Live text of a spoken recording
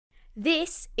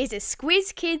This is a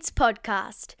Squiz Kids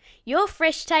podcast, your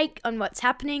fresh take on what's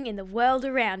happening in the world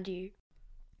around you.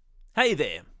 Hey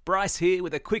there, Bryce here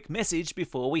with a quick message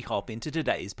before we hop into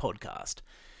today's podcast.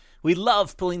 We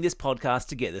love pulling this podcast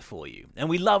together for you, and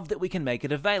we love that we can make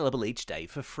it available each day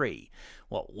for free.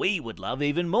 What we would love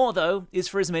even more, though, is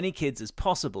for as many kids as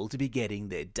possible to be getting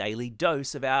their daily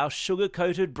dose of our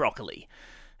sugar-coated broccoli.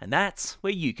 And that's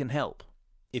where you can help.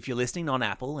 If you're listening on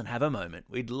Apple and have a moment,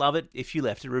 we'd love it if you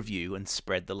left a review and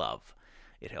spread the love.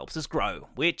 It helps us grow,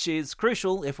 which is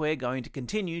crucial if we're going to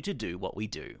continue to do what we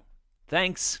do.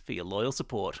 Thanks for your loyal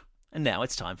support, and now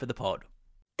it's time for the pod.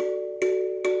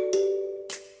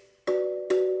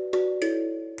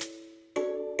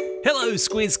 Hello,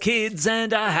 Squiz Kids,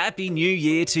 and a Happy New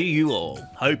Year to you all.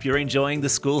 Hope you're enjoying the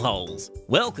school holes.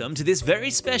 Welcome to this very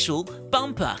special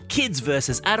bumper Kids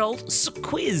vs. Adults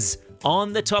quiz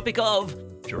on the topic of,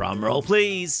 drumroll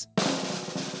please,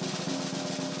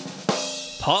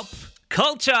 pop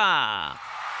culture.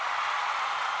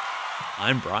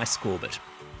 I'm Bryce Corbett.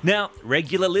 Now,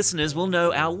 regular listeners will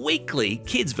know our weekly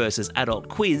Kids vs. Adult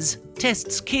quiz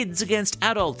tests kids against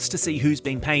adults to see who's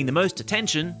been paying the most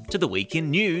attention to the week in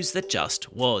news that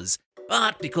just was.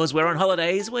 But because we're on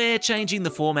holidays, we're changing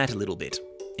the format a little bit.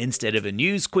 Instead of a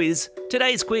news quiz,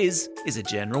 today's quiz is a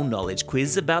general knowledge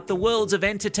quiz about the worlds of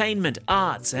entertainment,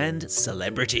 arts, and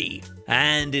celebrity.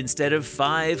 And instead of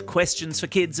 5 questions for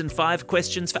kids and 5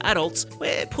 questions for adults,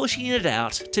 we're pushing it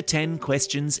out to 10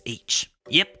 questions each.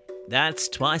 Yep. That's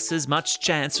twice as much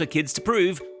chance for kids to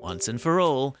prove, once and for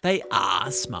all, they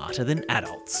are smarter than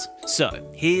adults.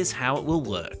 So, here's how it will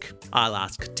work. I'll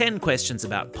ask 10 questions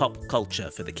about pop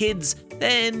culture for the kids,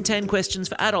 then 10 questions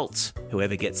for adults.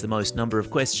 Whoever gets the most number of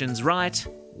questions right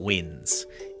wins.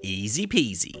 Easy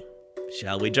peasy.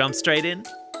 Shall we jump straight in?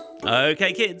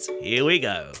 Okay, kids, here we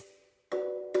go.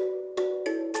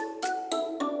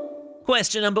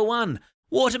 Question number 1.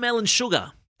 Watermelon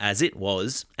Sugar, As It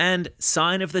Was, and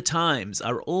Sign of the Times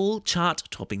are all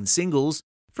chart-topping singles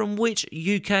from which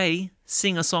UK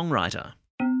singer-songwriter?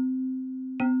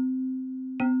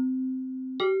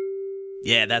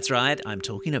 Yeah, that's right, I'm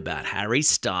talking about Harry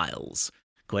Styles.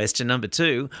 Question number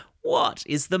 2. What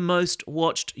is the most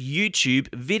watched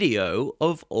YouTube video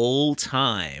of all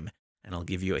time? And I'll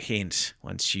give you a hint.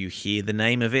 Once you hear the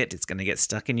name of it, it's going to get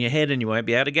stuck in your head and you won't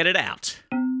be able to get it out.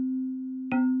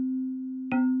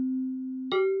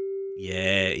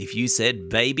 Yeah, if you said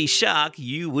Baby Shark,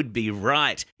 you would be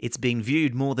right. It's been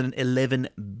viewed more than 11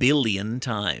 billion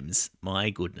times. My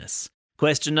goodness.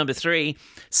 Question number 3.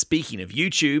 Speaking of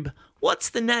YouTube, what's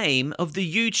the name of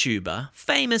the YouTuber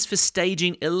famous for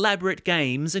staging elaborate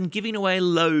games and giving away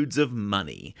loads of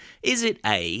money? Is it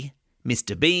A,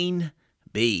 Mr. Bean,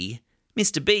 B,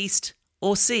 Mr. Beast,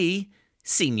 or C,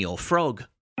 Senior Frog?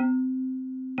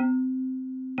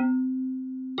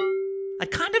 I'd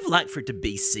kind of like for it to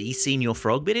be C, Senior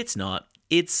Frog, but it's not.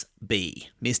 It's B,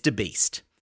 Mr. Beast.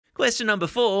 Question number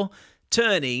 4,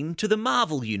 turning to the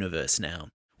Marvel Universe now.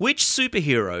 Which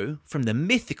superhero from the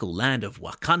mythical land of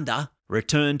Wakanda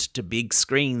returned to big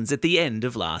screens at the end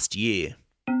of last year?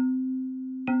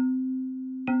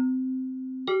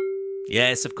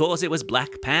 Yes, of course, it was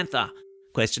Black Panther.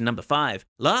 Question number 5.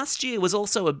 Last year was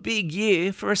also a big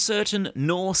year for a certain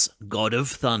Norse god of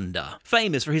thunder,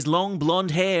 famous for his long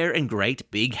blonde hair and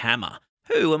great big hammer.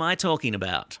 Who am I talking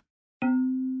about?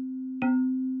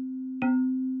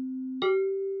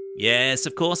 Yes,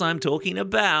 of course, I'm talking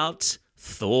about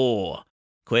Thor.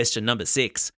 Question number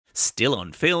 6. Still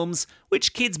on films,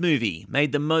 which kids' movie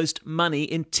made the most money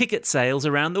in ticket sales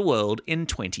around the world in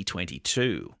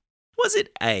 2022? Was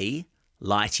it A,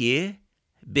 Lightyear,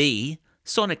 B,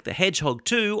 Sonic the Hedgehog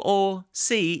 2, or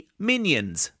C,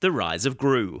 Minions, The Rise of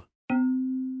Gru?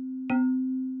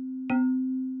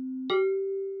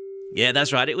 Yeah,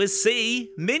 that's right, it was C,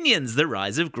 Minions, The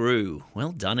Rise of Gru.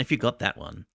 Well done if you got that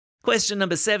one. Question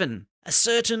number 7. A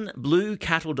certain blue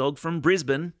cattle dog from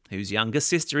Brisbane, whose younger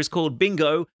sister is called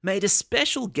Bingo, made a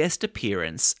special guest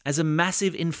appearance as a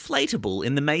massive inflatable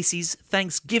in the Macy's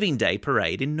Thanksgiving Day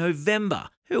parade in November.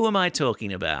 Who am I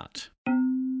talking about?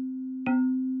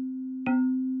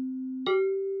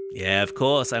 Yeah, of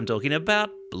course, I'm talking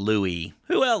about Bluey.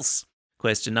 Who else?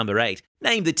 Question number 8.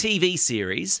 Name the TV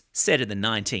series, set in the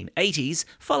 1980s,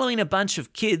 following a bunch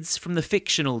of kids from the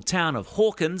fictional town of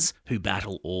Hawkins who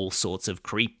battle all sorts of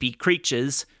creepy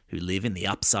creatures who live in the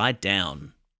Upside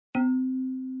Down.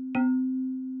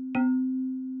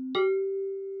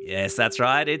 Yes, that's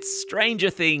right, it's Stranger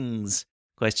Things.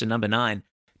 Question number 9.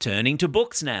 Turning to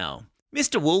books now.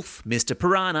 Mr. Wolf, Mr.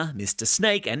 Piranha, Mr.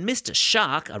 Snake, and Mr.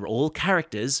 Shark are all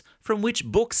characters from which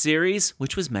book series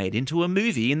which was made into a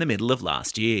movie in the middle of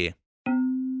last year?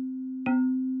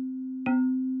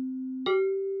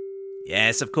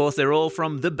 Yes, of course, they're all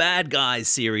from the Bad Guys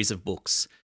series of books.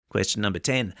 Question number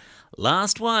 10.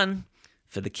 Last one.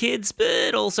 For the kids,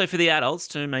 but also for the adults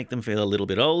to make them feel a little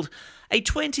bit old, a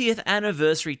 20th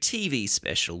anniversary TV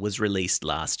special was released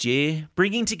last year,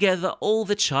 bringing together all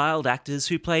the child actors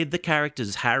who played the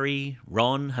characters Harry,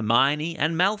 Ron, Hermione,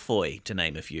 and Malfoy, to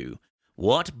name a few.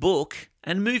 What book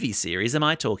and movie series am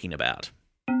I talking about?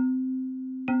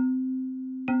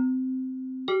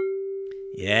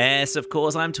 Yes, of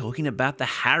course, I'm talking about the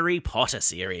Harry Potter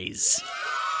series.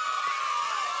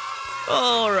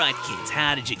 All right, kids,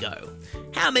 how did you go?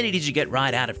 How many did you get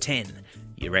right out of 10?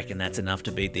 You reckon that's enough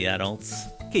to beat the adults?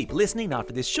 Keep listening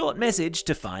after this short message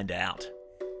to find out.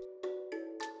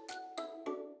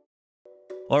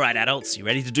 All right, adults, you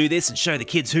ready to do this and show the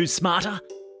kids who's smarter?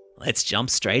 Let's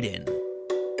jump straight in.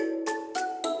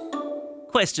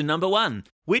 Question number 1.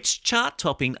 Which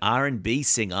chart-topping R&B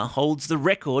singer holds the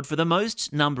record for the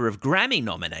most number of Grammy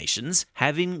nominations,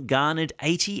 having garnered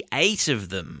 88 of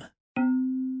them?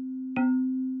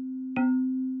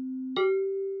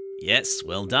 Yes,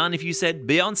 well done if you said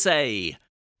Beyoncé.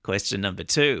 Question number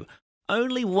 2.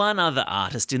 Only one other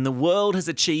artist in the world has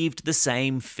achieved the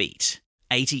same feat.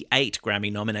 88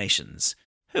 Grammy nominations.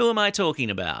 Who am I talking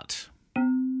about?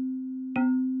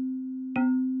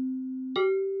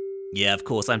 Yeah, of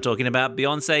course I'm talking about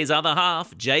Beyoncé's other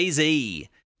half, Jay-Z.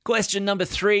 Question number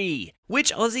 3.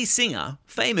 Which Aussie singer,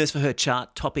 famous for her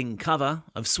chart-topping cover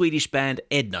of Swedish band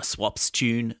Edna Swap's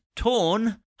tune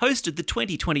Torn, hosted the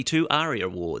 2022 ARIA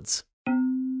Awards?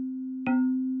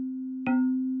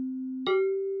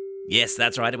 Yes,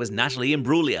 that's right, it was Natalie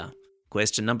Imbruglia.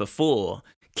 Question number 4.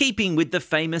 Keeping with the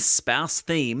famous spouse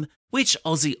theme, which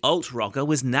Aussie alt-rocker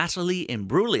was Natalie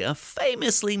Imbruglia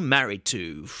famously married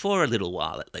to, for a little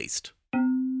while at least?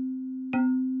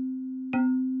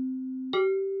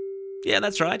 Yeah,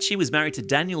 that's right, she was married to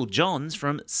Daniel Johns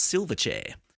from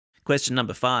Silverchair. Question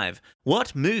number 5.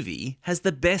 What movie has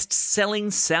the best-selling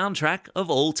soundtrack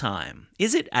of all time?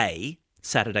 Is it A,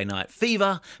 Saturday Night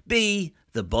Fever, B,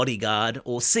 The Bodyguard,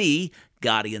 or C,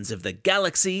 Guardians of the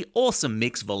Galaxy Awesome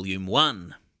Mix Volume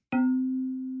 1?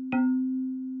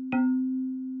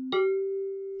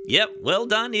 Yep, well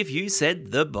done if you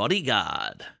said The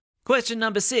Bodyguard. Question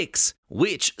number 6.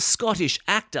 Which Scottish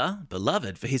actor,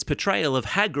 beloved for his portrayal of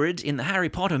Hagrid in the Harry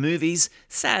Potter movies,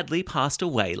 sadly passed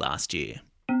away last year?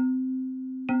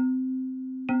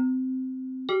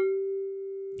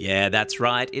 Yeah, that's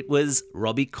right, it was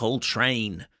Robbie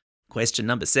Coltrane. Question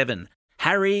number 7.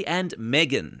 Harry and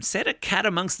Meghan set a cat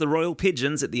amongst the royal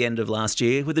pigeons at the end of last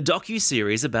year with a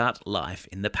docu-series about life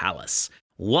in the palace.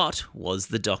 What was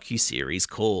the docu-series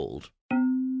called?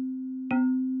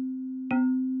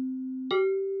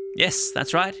 Yes,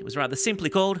 that's right, it was rather simply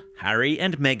called Harry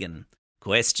and Meghan.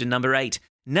 Question number 8.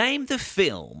 Name the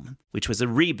film, which was a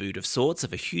reboot of sorts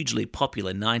of a hugely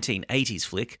popular 1980s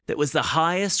flick that was the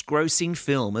highest grossing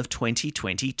film of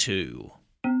 2022.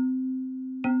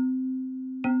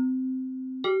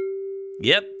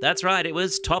 Yep, that's right, it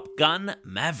was Top Gun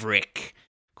Maverick.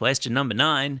 Question number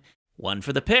 9, one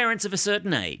for the parents of a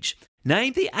certain age.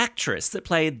 Name the actress that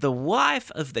played the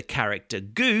wife of the character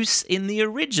Goose in the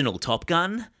original Top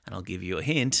Gun, and I'll give you a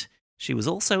hint, she was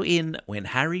also in When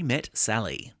Harry Met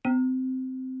Sally.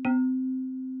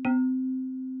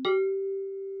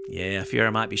 Yeah, I fear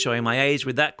I might be showing my age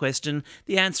with that question.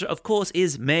 The answer, of course,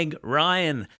 is Meg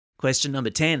Ryan. Question number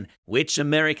 10. Which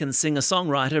American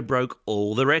singer-songwriter broke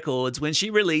all the records when she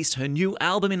released her new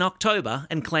album in October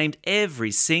and claimed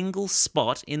every single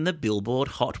spot in the Billboard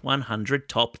Hot 100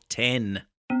 Top 10?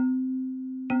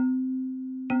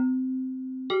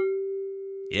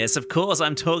 Yes, of course,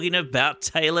 I'm talking about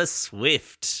Taylor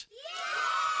Swift.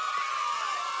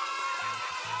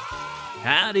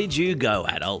 How did you go,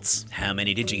 adults? How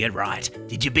many did you get right?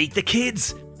 Did you beat the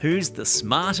kids? Who's the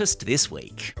smartest this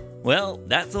week? Well,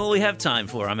 that's all we have time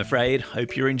for, I'm afraid.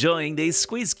 Hope you're enjoying these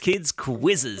Squiz Kids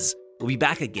quizzes. We'll be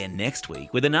back again next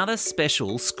week with another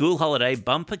special school holiday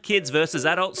bumper kids versus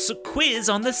adults quiz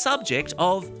on the subject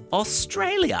of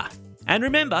Australia. And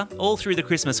remember, all through the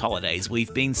Christmas holidays,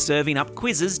 we've been serving up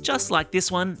quizzes just like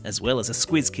this one, as well as a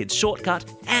Squiz Kids shortcut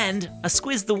and a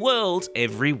Squiz the World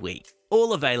every week.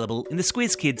 All available in the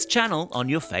Squiz Kids channel on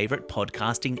your favourite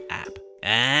podcasting app.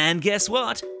 And guess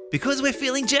what? Because we're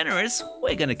feeling generous,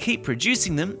 we're going to keep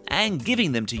producing them and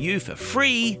giving them to you for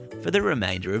free for the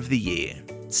remainder of the year.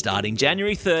 Starting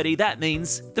January 30, that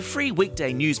means the free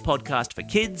weekday news podcast for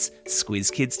kids,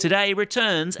 Squiz Kids Today,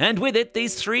 returns, and with it,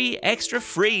 these 3 extra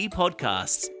free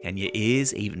podcasts. Can your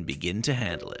ears even begin to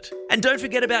handle it? And don't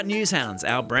forget about Newshounds,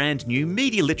 our brand new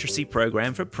media literacy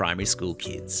program for primary school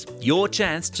kids. Your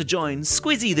chance to join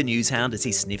Squizzy the Newshound as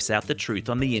he sniffs out the truth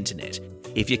on the internet.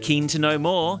 If you're keen to know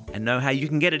more and know how you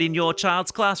can get it in your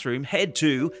child's classroom, head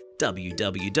to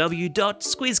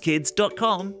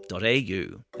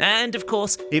www.squizkids.com.au. And of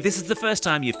course, if this is the first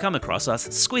time you've come across us,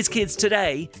 Squiz Kids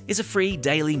Today is a free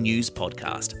daily news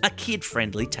podcast, a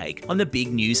kid-friendly take on the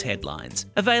big news headlines.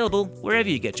 Available wherever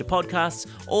you get your podcasts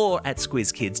or at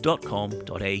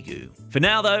squizkids.com.au. For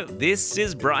now though, this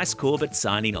is Bryce Corbett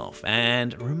signing off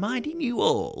and reminding you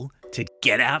all to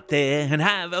get out there and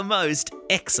have a most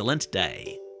excellent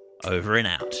day. Over and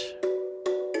out.